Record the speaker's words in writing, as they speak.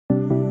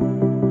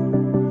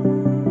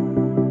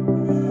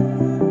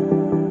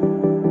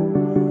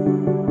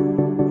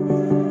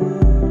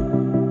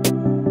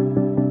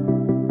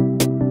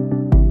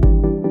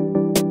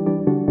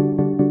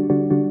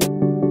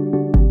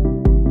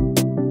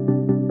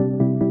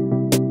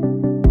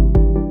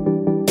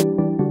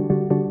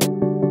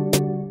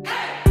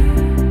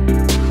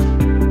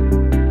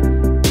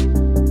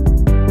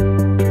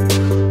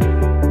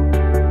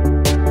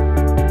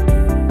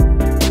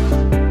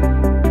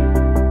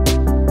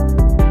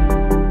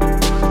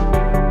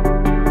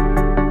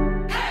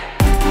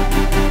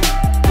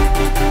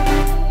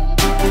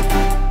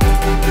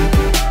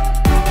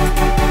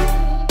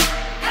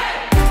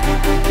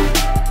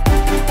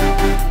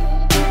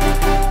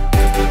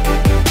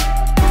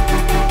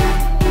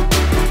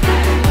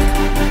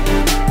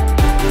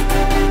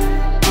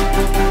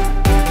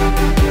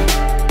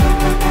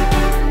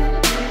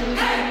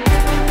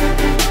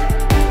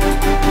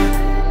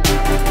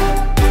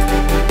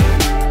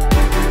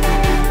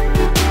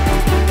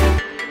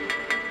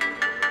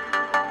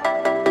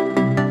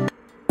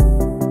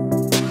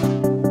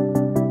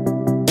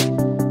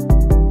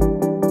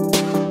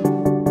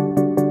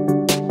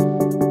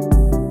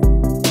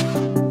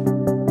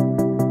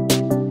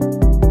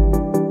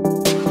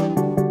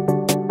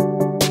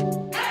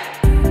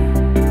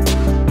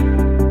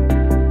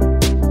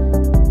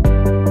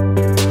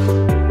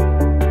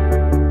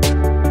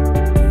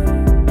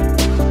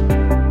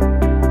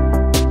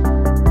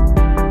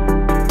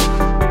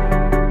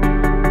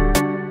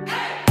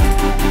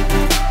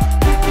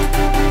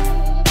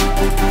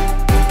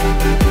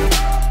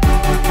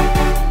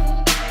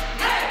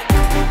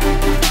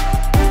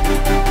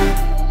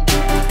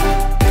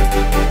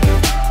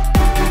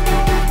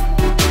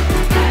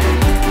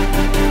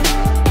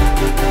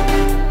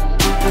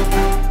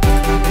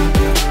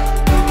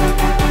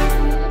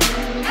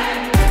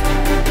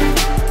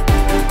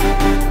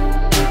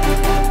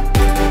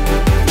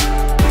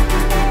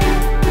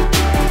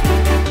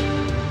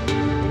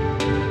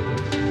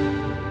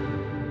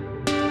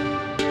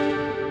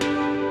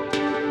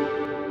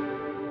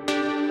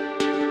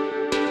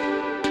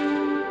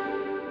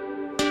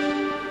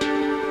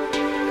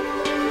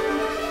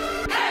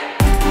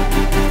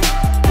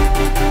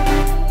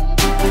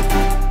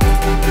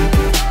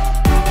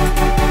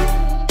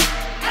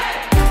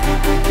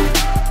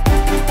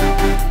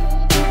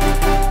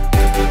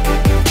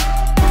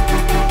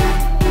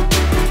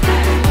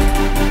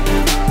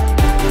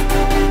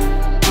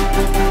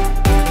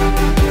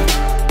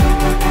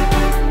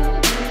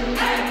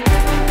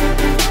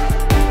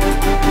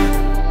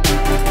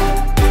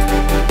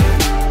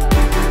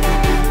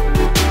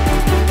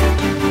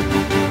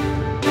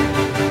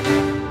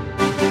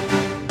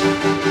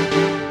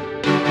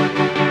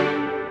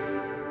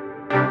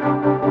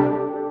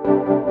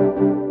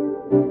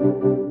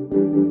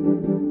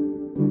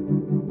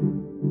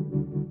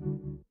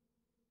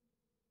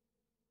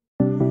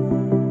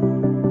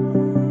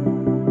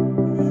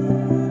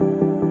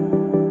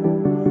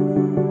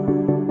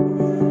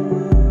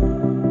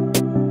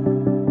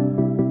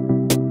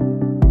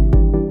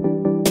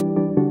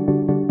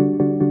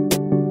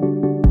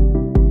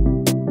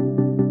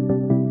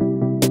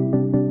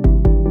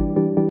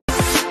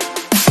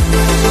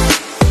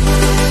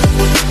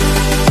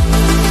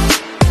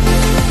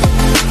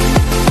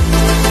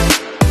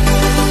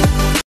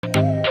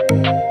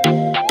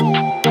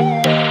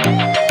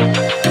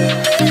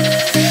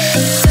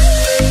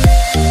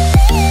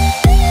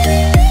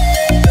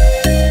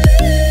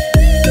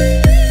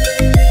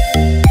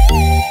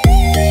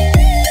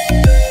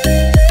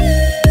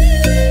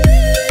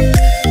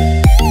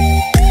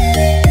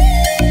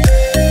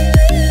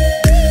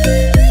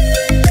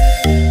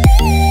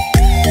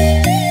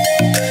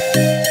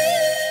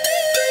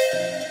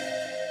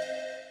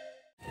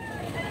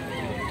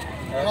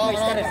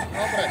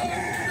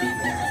Ano,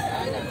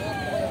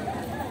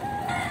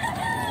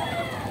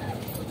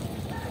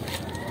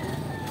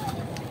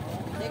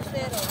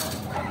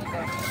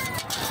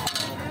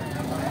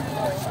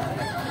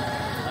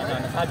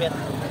 nasabit.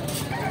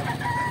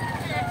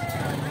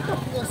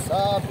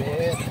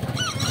 Nasabit.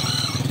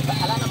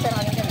 Ala ng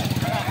pera niya yan.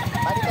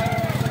 Balik ang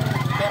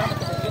pera mo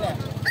ito na.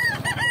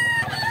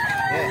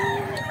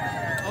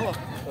 Oo.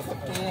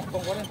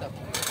 Kung ko rin ito.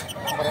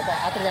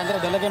 At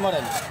 300, dalagyan mo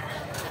rin.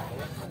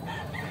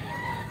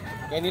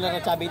 Kaya hindi lang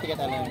nagsabi ticket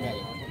ano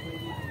nangyari.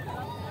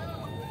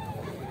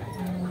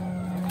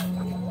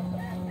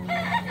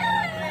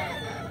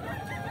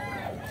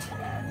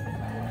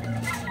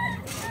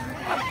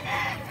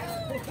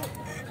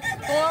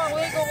 Kung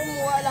ako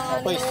kumuha lang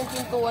ano yung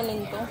pintuan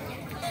nito.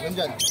 Yan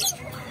dyan.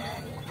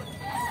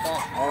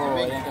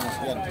 Oo, yan ito.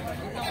 Yan.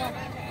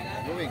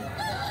 Going.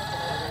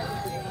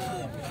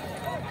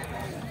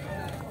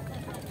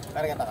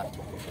 Karga ka.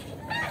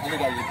 Ano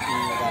galit?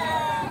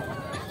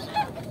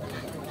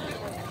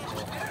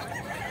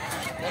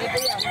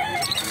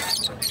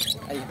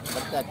 Ay,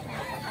 bagtad.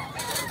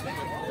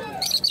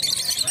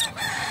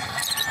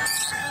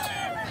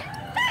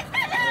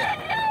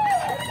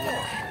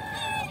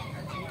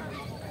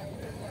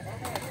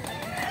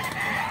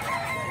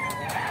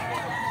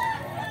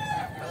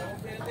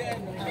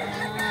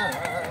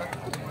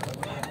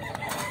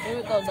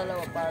 Ito,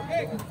 dalawa power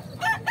blue.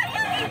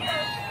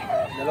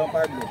 Dalawang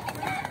power blue.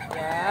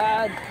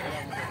 Yan.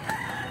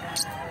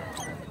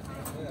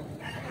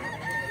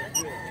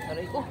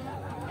 Taray ko.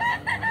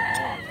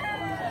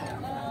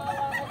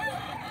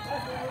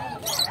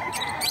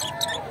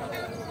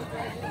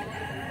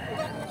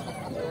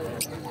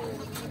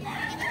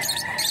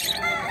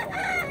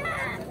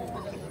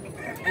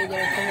 Ay,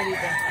 diretso mo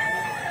dito.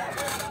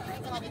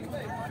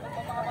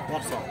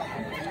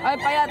 Ay,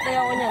 payat.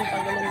 Ayaw ko niyan.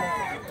 Tanggalin mo.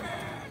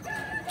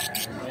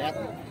 Payat.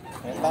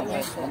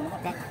 Payat.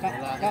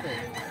 Kak.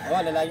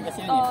 Oh, lalayo kasi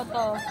yun.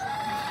 Ito.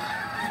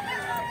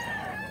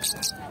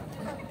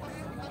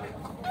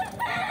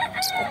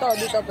 Ito,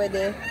 dito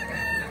pwede.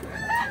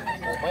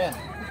 Oh, payat.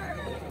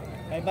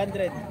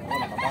 500. Oh,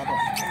 nakabato.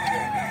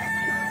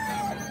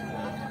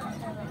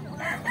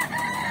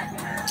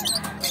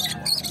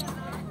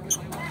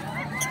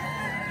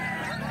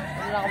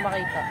 Wala akong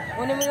makita.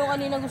 Kunin mo yung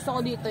kanina gusto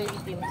ko dito, yung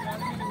itim.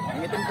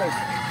 Ang itim guys.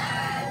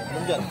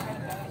 Anong dyan?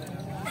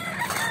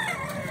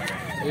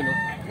 Ayun o.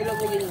 Bilog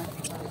mo yun.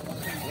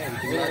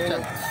 Ayun.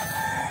 Ayun.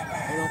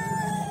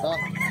 Ito.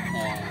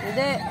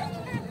 Hindi.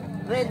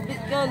 Red bit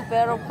yun,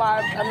 pero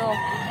part, ano.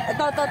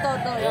 Ito. Ito,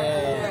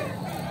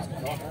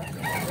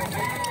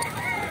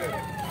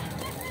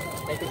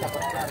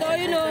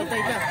 yun o.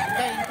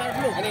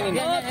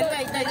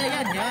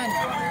 Yan.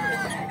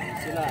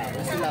 Sila.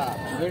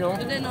 Ayun o.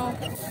 Ito, no.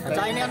 At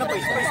saka ini ano po,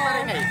 space pa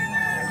rin eh.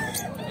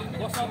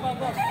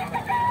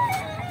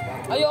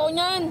 Ayoko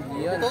niyan.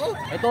 Ito.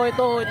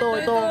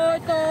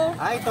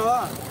 Ah, ito.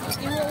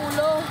 Yung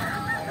ulo.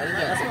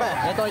 Kasi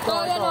ba? Ito.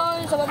 Yan o,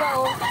 yung sa baba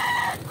o.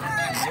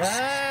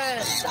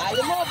 Yan.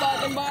 Tayo mo,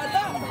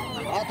 batang-bata.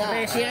 Ata.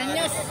 13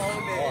 anyos.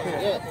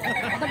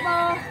 Ito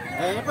pa.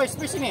 Ayun po,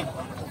 space ini.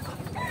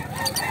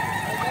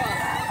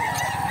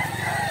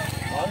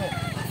 Ano?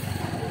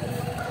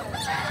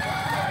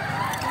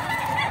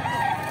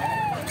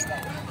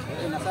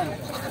 Nasaan?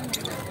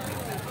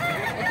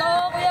 Ito,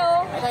 kuya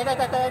o.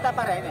 Ito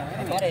pare.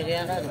 Pare,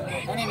 yan ka.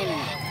 Ano?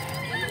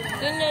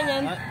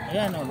 Yan.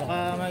 Ayan o,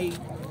 baka may...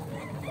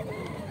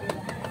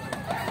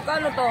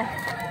 Kano to?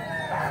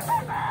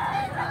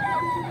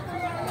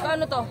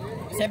 Kano to?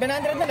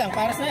 700 na lang,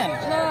 paras na yan.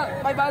 Na,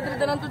 500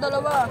 na lang to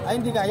dalawa. Ay,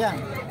 hindi kaya.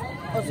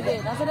 O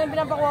sige, nasa na yung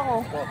pinapakuha ko?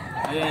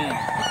 Ayan.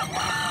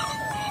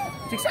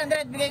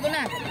 600, bigay ko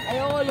na.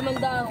 Ayoko,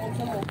 500 kung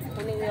saan mo.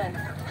 Kunin ko yan.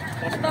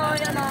 Ito,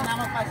 yan o.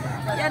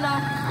 Yan o.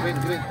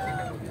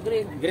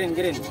 Green. Green.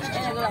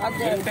 Yan, naglakad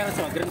yan.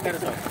 Green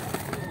perso.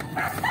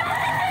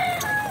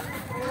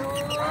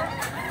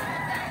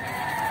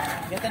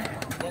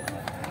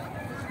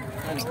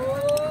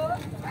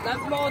 Lahat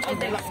mo ko to.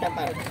 Relax ka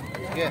pare.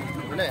 Sige,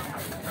 uli.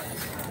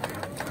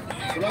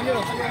 Sulang nyo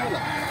lang.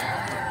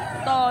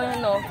 Ito,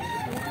 yan o.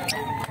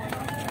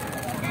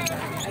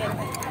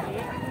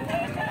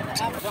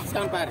 Relax ka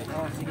pare.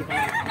 Sige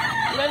pare.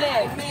 Ilan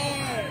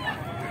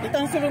Ito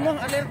ang sulo mo,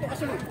 alerto ka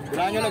sulo.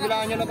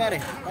 Bilangan nyo lang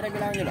pare. Pare,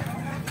 bilangan nyo lang.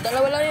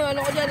 Dalawa lang yung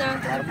ano ko dyan ha.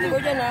 Ko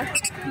dyan ha.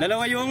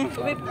 Dalawa yung?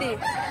 250.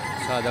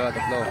 Isa, dalawa,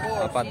 tatlo,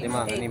 apat,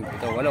 lima, anim,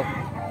 ito, walo.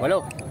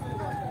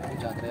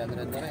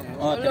 300 na rin.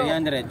 Oh,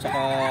 300,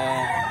 tsaka...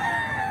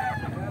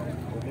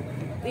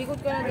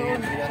 Ikot ka na doon.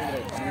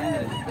 300.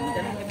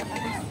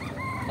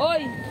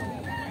 Hoy!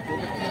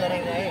 Hindi na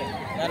rin eh.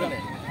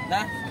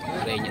 Na?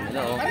 Try nyo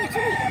na, oh.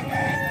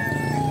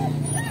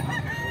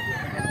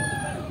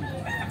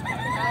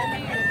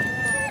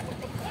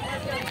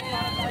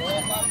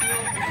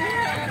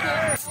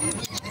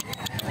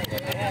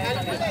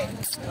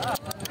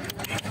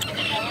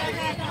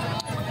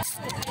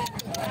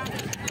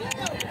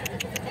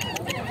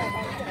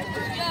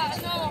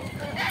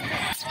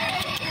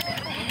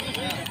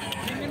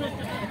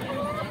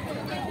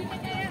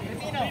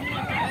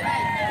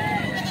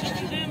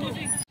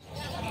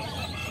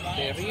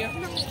 area.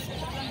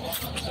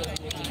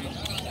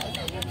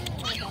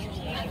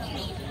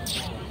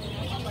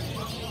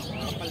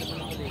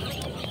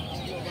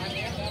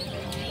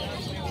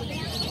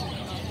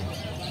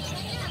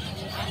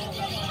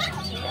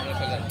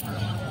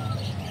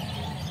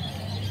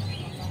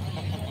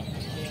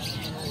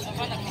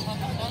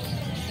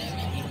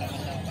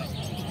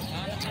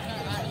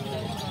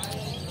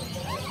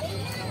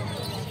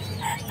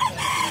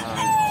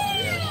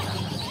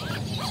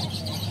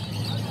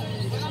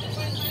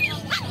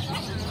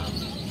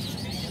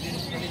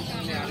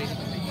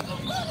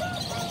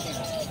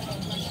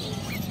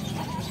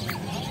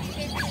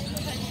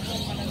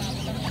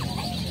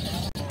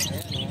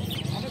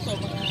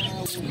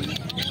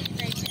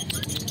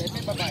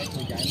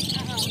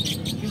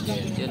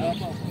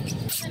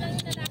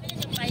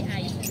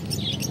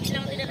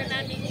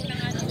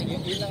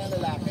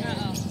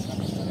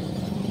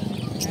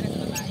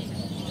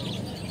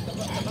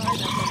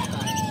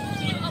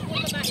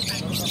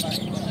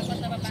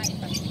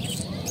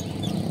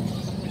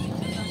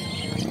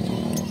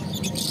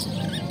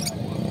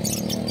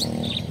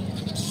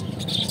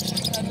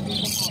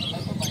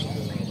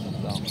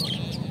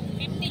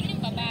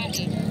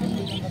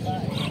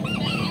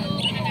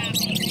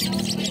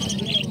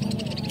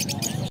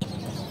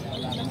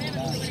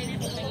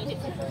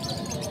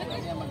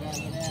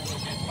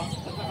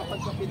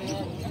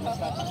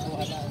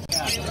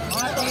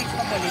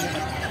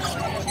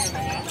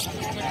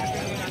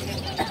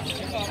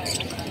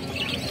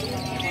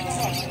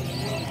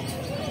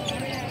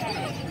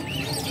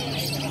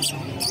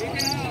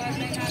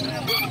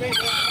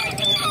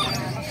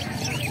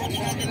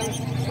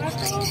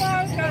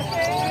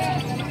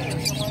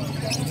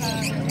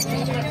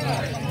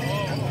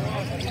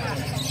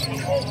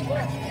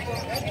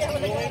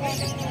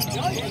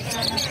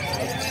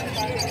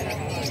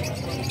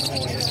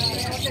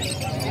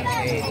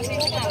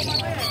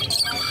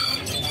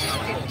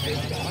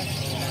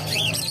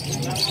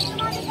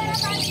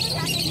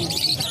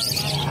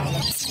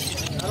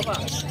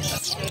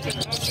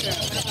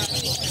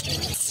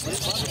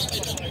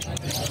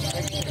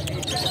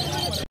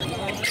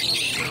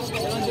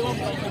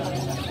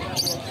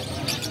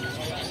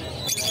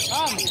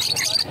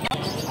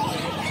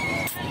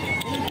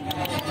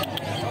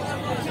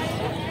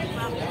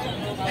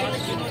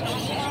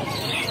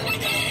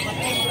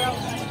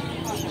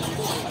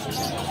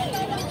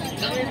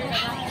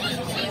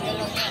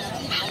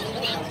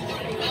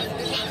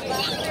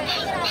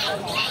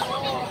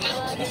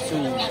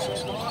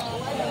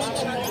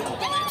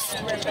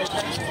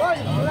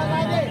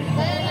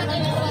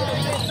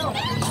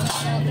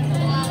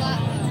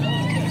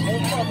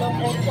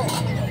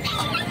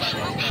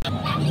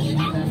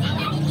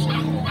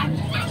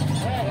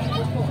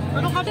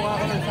 Ano ka din?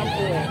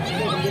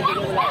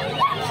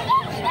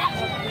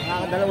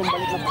 Dalawang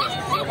balik na po.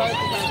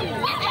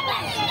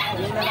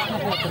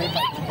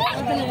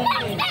 Ano yan?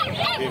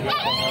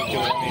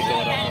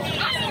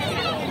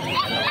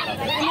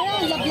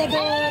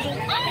 Labrador.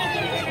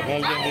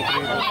 Golden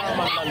Retriever.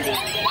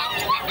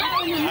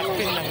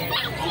 Asking lang.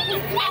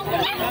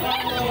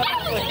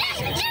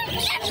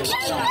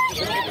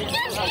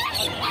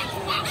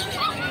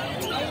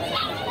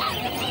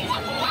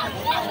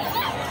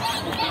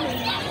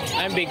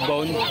 I'm big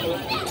bone.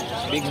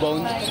 Big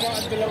bone.